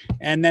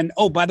 And then,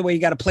 oh, by the way, you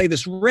got to play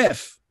this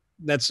riff.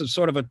 That's a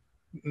sort of a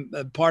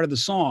part of the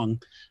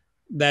song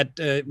that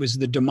was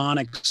the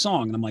demonic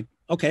song. And I'm like,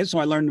 okay. So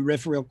I learned the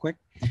riff real quick,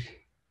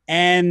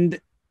 and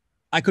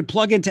I could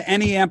plug into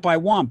any amp I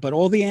want, but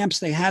all the amps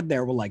they had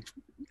there were like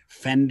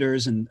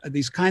Fenders and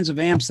these kinds of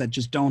amps that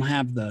just don't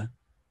have the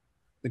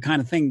kind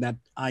of thing that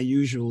I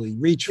usually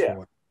reach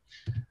for.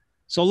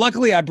 So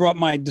luckily I brought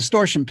my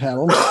distortion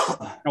pedal,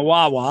 a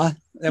wah-wah.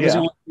 That was the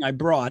only thing I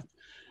brought.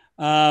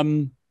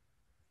 And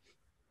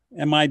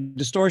my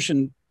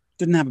distortion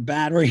didn't have a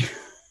battery.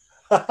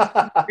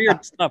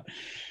 Weird stuff.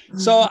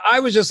 So I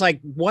was just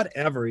like,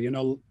 whatever,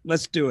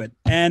 let's do it.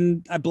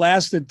 And I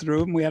blasted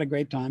through, and we had a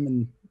great time.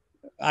 And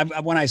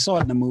when I saw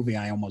it in the movie,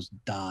 I almost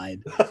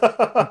died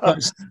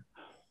because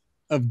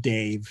of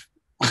Dave.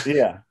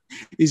 Yeah.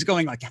 He's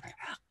going like,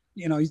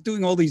 he's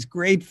doing all these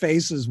great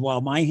faces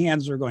while my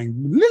hands are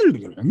going.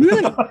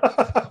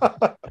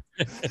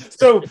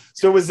 So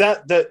was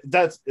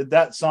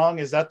that song?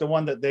 Is that the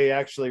one that they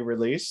actually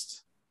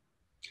released?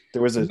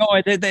 There was no.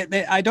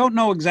 I don't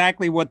know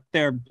exactly what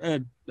their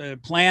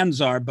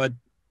plans are, but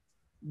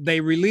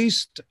they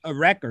released a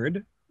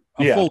record,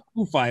 a full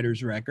Foo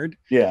Fighters record.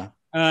 Yeah.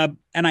 And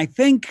I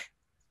think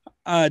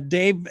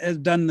Dave has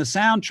done the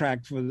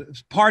soundtrack for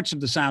parts of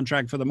the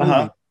soundtrack for the movie.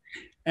 Uh-huh.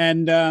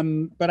 And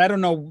but I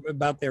don't know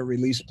about their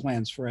release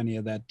plans for any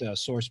of that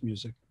source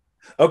music.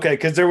 Okay,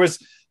 because there was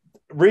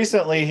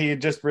recently he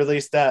just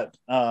released that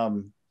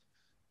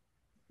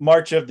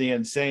March of the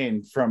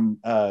Insane from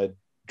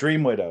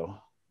Dream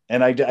Widow,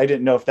 and I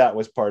didn't know if that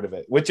was part of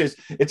it.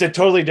 It's a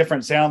totally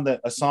different sound,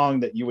 that a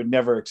song that you would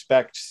never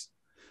expect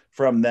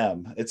from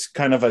them. It's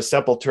kind of a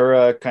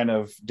Sepultura kind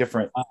of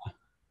different.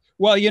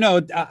 Well,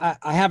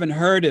 I haven't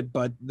heard it,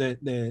 but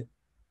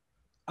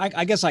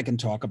I guess I can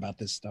talk about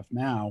this stuff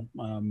now.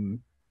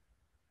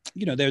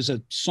 There's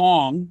a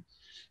song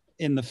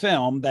in the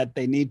film that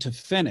they need to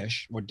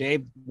finish, or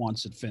Dave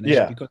wants it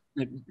finished, because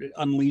it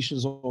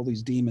unleashes all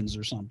these demons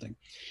or something.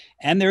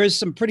 And there is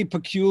some pretty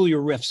peculiar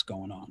riffs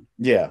going on.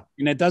 Yeah.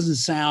 And it doesn't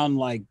sound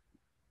like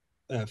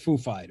Foo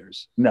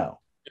Fighters. No.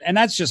 And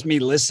that's just me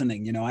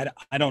listening,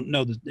 I don't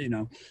know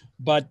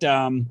but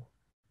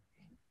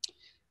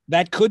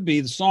that could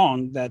be the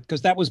song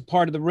because that was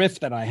part of the riff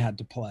that I had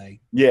to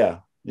play. Yeah.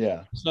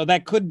 Yeah. So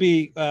that could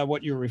be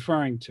what you're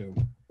referring to.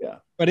 Yeah.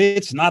 But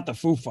it's not the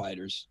Foo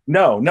Fighters.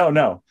 No.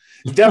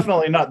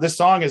 Definitely not. This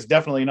song is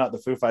definitely not the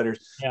Foo Fighters.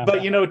 Yeah.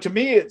 But, to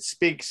me, it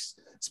speaks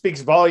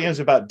volumes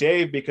about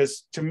Dave,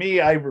 because to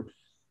me,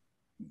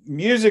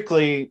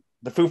 musically,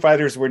 the Foo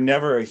Fighters were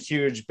never a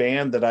huge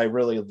band that I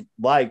really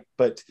liked,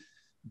 but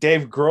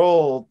Dave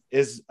Grohl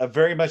is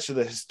very much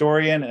the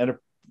historian and a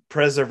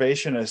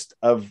preservationist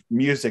of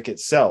music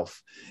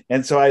itself.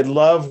 And so I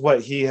love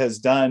what he has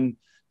done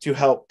to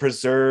help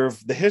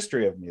preserve the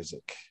history of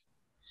music.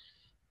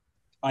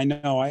 I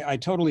know. I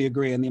totally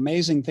agree. And the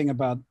amazing thing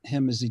about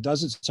him is he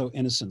does it so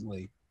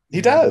innocently.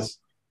 He does.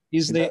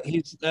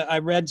 I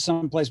read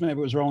someplace, maybe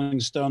it was Rolling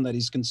Stone, that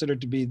he's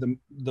considered to be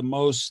the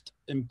most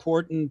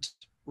important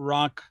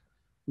rock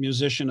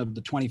musician of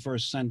the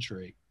 21st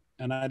century.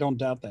 And I don't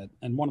doubt that.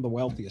 And one of the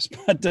wealthiest,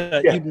 but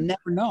you'd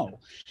never know.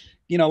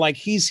 Like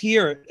he's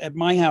here at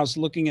my house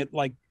looking at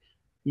like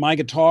my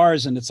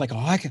guitars, and it's like,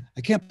 I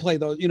can't play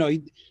those.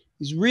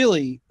 He's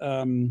really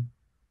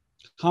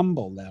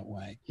humble that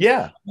way.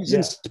 Yeah. He's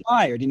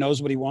inspired. He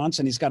knows what he wants,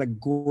 and he's got a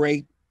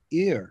great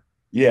ear.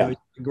 Yeah.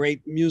 A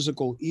great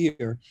musical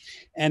ear.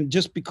 And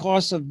just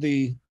because of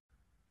the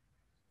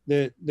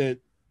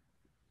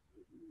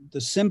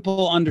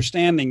simple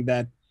understanding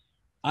that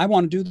I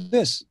want to do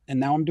this, and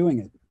now I'm doing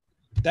it.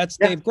 That's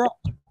Dave Grohl,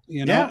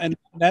 and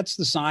that's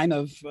the sign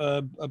of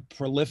a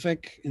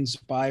prolific,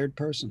 inspired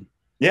person.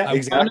 Yeah,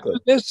 exactly.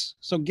 This,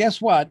 so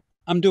guess what?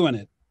 I'm doing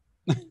it.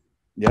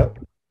 Yep.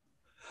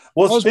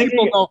 Well, most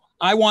people go,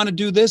 I want to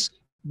do this,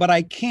 but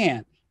I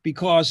can't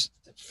because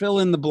fill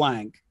in the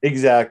blank.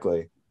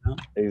 Exactly.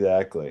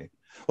 Exactly.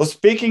 Well,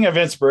 speaking of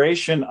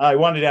inspiration, I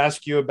wanted to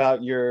ask you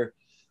about your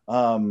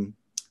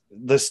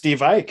the Steve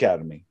Vai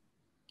Academy.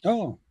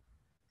 Oh,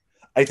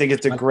 I think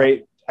it's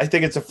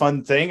a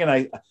fun thing, and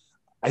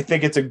I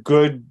think it's a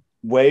good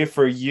way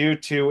for you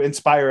to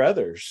inspire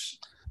others.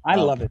 I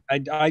love it.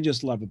 I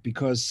just love it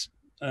because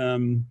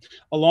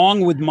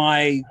along with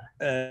my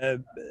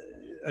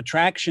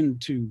attraction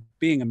to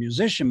being a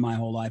musician my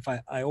whole life,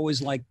 I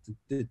always liked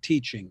the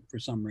teaching for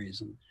some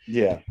reason.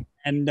 Yeah.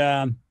 And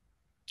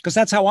because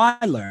that's how I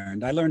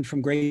learned. I learned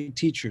from great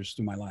teachers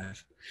through my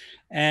life.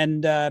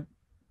 And the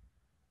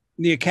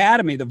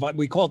academy,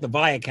 we call it the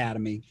Vai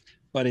Academy,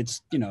 but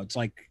it's,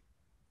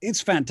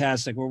 it's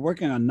fantastic. We're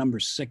working on number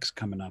 6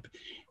 coming up.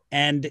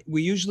 And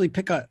we usually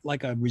pick a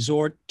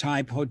resort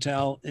type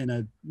hotel in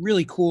a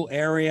really cool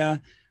area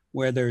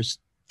where there's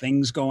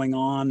things going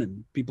on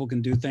and people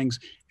can do things.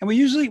 And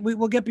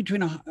we'll get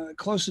between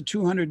close to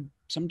 200,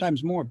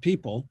 sometimes more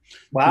people.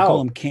 Wow. We call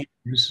them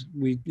campers.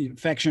 We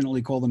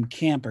affectionately call them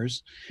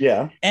campers.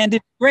 Yeah. And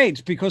it's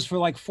great because for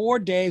like 4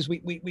 days,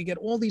 we get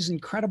all these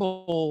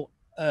incredible,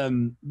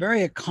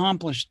 very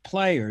accomplished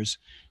players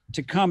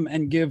to come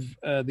and give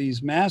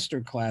these master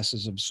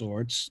classes of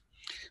sorts,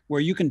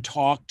 where you can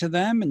talk to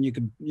them and you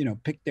can,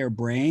 pick their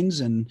brains.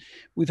 And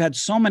we've had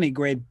so many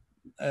great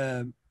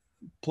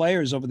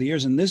players over the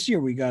years. And this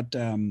year we got,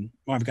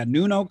 I've got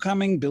Nuno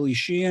coming, Billy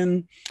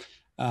Sheehan,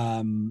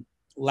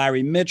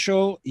 Larry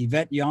Mitchell,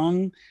 Yvette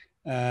Young.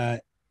 We're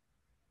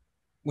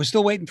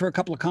still waiting for a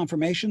couple of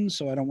confirmations,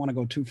 so I don't want to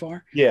go too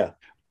far. Yeah.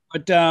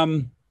 But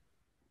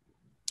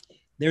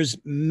there's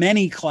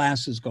many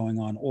classes going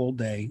on all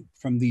day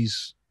from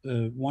these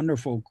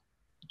wonderful,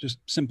 just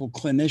simple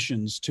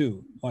clinicians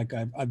too. Like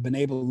I've been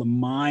able to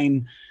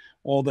mine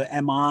all the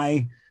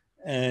MI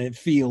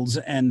fields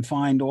and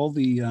find all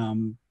the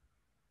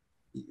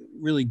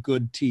really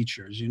good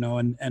teachers,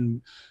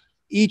 and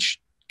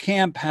each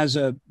camp has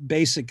a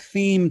basic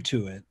theme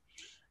to it.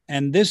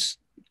 And this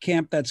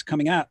camp that's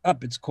coming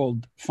up, it's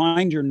called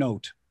Find Your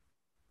Note.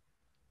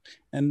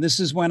 And this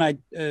is when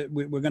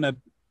we're going to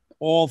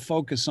all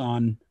focus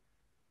on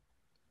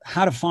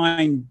how to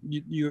find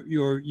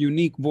your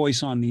unique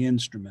voice on the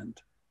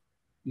instrument,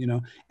 you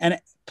know, and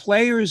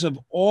players of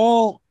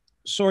all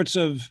sorts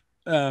of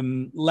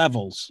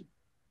levels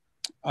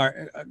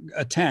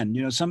attend.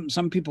 You know,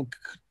 some people,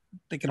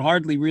 they can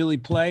hardly really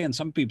play, and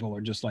some people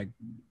are just like,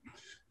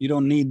 you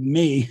don't need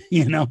me,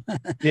 you know?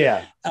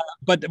 Yeah.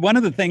 But one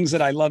of the things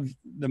that I love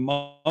the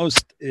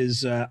most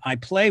is I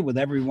play with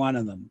every one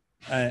of them.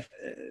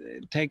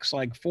 It takes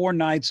like 4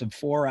 nights of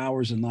 4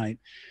 hours a night,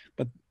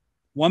 but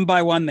one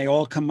by one, they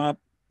all come up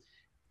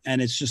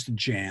and it's just a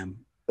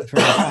jam.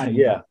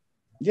 Yeah.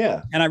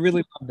 Yeah. And I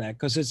really love that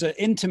because it's an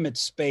intimate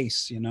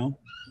space, you know,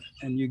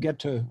 and you get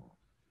to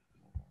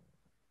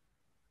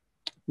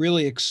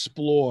really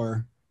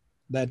explore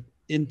that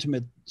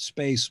intimate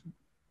space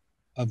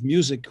of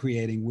music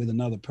creating with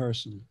another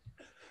person.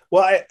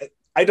 Well,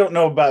 I don't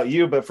know about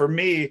you, but for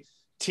me,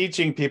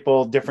 teaching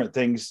people different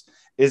things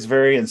is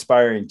very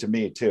inspiring to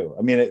me too.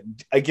 I mean,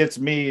 it gets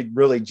me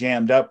really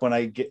jammed up when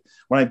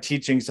I'm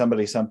teaching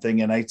somebody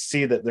something and I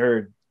see that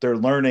they're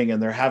learning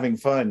and they're having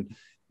fun.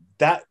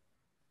 That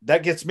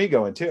gets me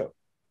going too.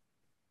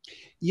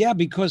 Yeah,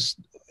 because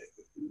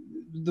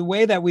the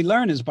way that we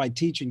learn is by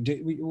teaching.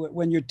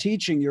 When you're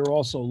teaching, you're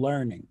also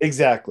learning.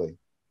 Exactly.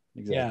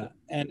 Yeah,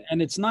 and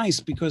it's nice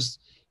because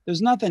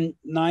there's nothing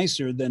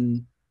nicer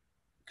than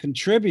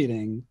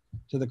contributing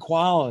to the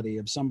quality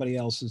of somebody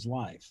else's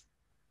life.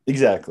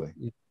 Exactly.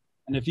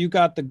 And if you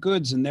got the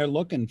goods and they're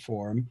looking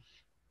for them,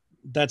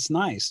 that's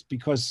nice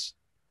because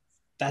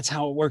that's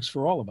how it works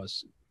for all of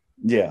us.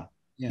 Yeah.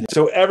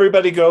 So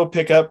everybody go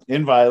pick up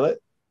Inviolate,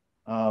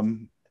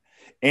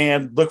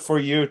 and look for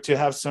you to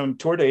have some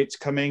tour dates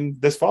coming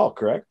this fall,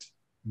 correct?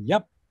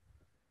 Yep.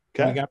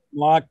 Okay. We got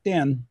locked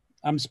in.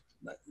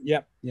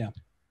 Yep.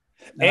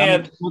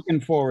 And I'm looking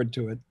forward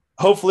to it.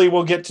 Hopefully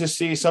we'll get to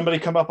see somebody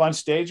come up on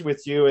stage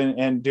with you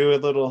and do a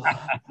little.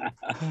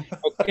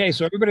 Okay,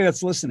 so everybody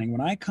that's listening, when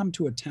I come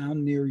to a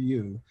town near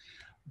you,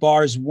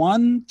 bars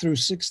 1 through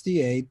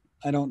 68,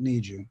 I don't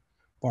need you.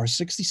 Bars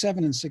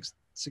 67 and 60.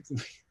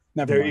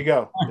 There you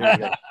go.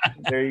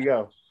 There you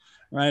go.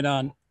 Right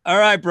on. All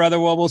right, brother.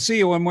 Well, we'll see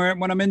you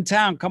when I'm in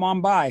town. Come on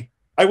by.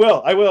 I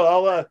will.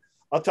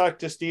 I'll talk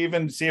to Steve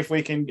and see if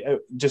we can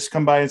just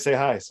come by and say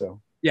hi.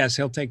 So yes,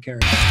 he'll take care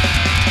of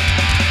it.